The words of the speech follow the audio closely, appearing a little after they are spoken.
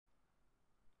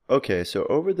Okay, so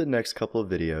over the next couple of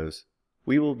videos,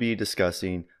 we will be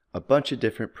discussing a bunch of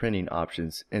different printing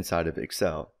options inside of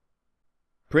Excel.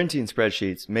 Printing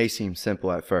spreadsheets may seem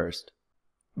simple at first,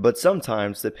 but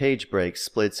sometimes the page break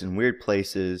splits in weird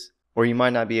places, or you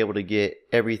might not be able to get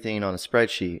everything on a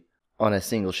spreadsheet on a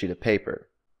single sheet of paper.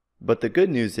 But the good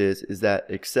news is that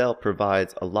Excel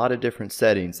provides a lot of different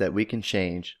settings that we can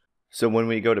change, so when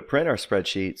we go to print our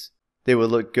spreadsheets, they will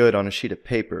look good on a sheet of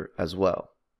paper as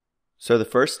well. So the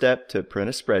first step to print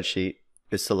a spreadsheet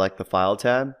is select the File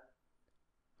tab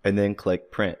and then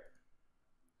click Print.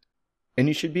 And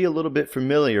you should be a little bit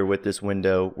familiar with this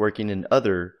window working in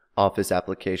other Office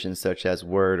applications such as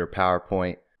Word or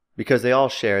PowerPoint because they all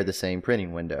share the same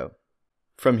printing window.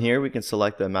 From here we can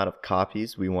select the amount of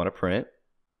copies we want to print.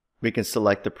 We can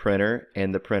select the printer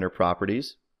and the printer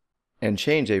properties and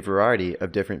change a variety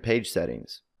of different page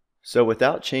settings. So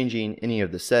without changing any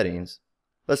of the settings,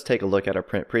 let's take a look at our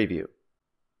print preview.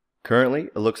 Currently,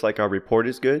 it looks like our report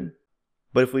is good,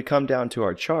 but if we come down to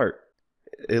our chart,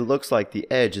 it looks like the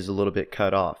edge is a little bit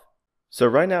cut off. So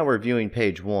right now we're viewing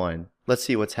page 1. Let's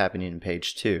see what's happening in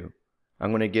page 2.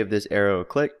 I'm going to give this arrow a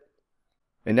click,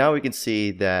 and now we can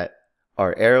see that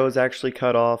our arrow is actually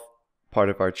cut off, part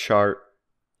of our chart,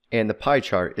 and the pie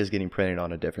chart is getting printed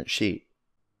on a different sheet.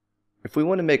 If we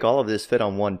want to make all of this fit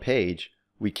on one page,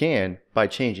 we can by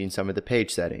changing some of the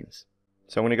page settings.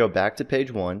 So I'm going to go back to page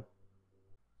 1.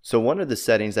 So one of the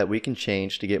settings that we can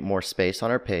change to get more space on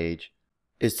our page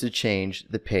is to change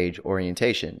the page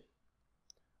orientation.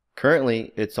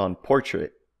 Currently it's on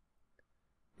portrait.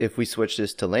 If we switch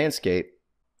this to landscape,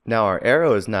 now our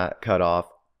arrow is not cut off,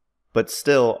 but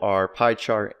still our pie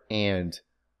chart and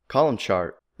column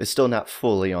chart is still not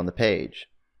fully on the page.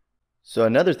 So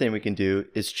another thing we can do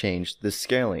is change the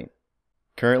scaling.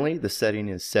 Currently the setting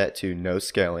is set to no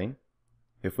scaling.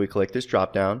 If we click this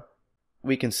drop down,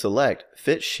 we can select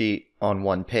Fit Sheet on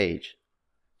one page.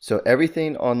 So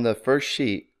everything on the first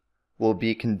sheet will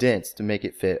be condensed to make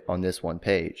it fit on this one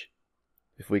page.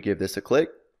 If we give this a click,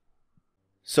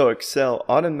 so Excel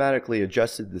automatically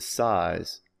adjusted the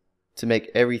size to make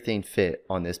everything fit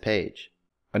on this page.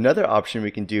 Another option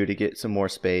we can do to get some more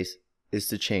space is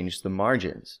to change the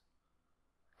margins.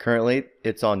 Currently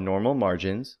it's on normal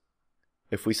margins.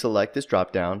 If we select this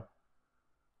drop down,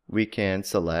 we can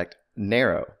select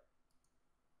narrow.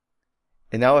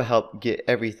 And that will help get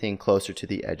everything closer to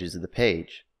the edges of the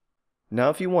page. Now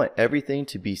if you want everything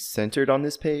to be centered on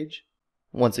this page,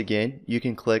 once again you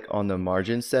can click on the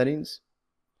margin settings,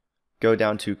 go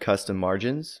down to custom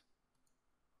margins,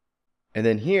 and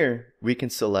then here we can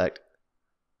select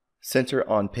center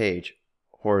on page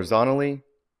horizontally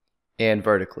and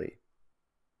vertically.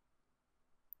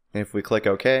 And if we click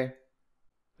OK,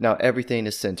 now everything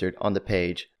is centered on the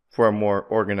page for a more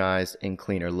organized and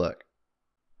cleaner look.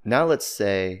 Now let's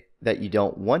say that you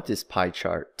don't want this pie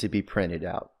chart to be printed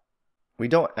out. We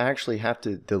don't actually have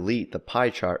to delete the pie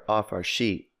chart off our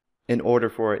sheet in order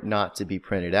for it not to be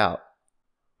printed out.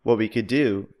 What we could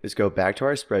do is go back to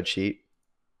our spreadsheet,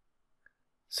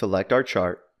 select our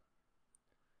chart,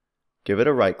 give it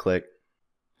a right click,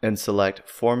 and select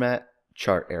Format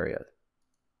Chart Area.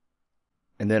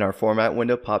 And then our format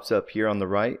window pops up here on the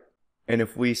right, and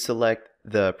if we select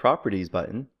the Properties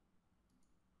button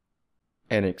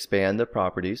and expand the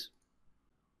properties,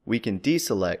 we can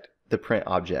deselect the print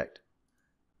object,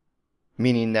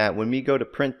 meaning that when we go to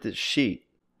print this sheet,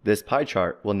 this pie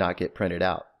chart will not get printed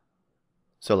out.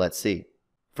 So let's see.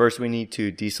 First we need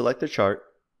to deselect the chart,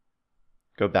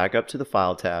 go back up to the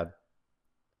File tab,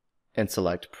 and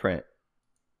select Print.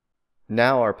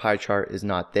 Now our pie chart is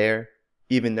not there,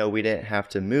 even though we didn't have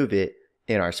to move it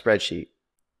in our spreadsheet.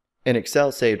 And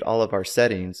Excel saved all of our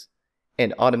settings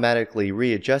and automatically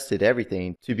readjusted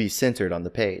everything to be centered on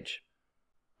the page.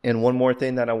 And one more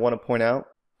thing that I want to point out,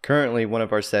 currently one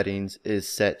of our settings is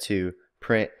set to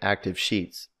Print Active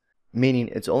Sheets, meaning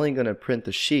it's only going to print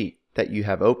the sheet that you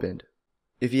have opened.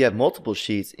 If you have multiple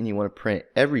sheets and you want to print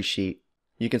every sheet,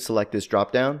 you can select this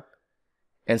drop down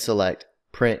and select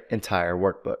Print Entire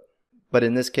Workbook. But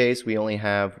in this case we only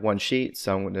have one sheet,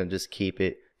 so I'm going to just keep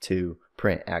it to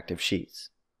Print Active Sheets.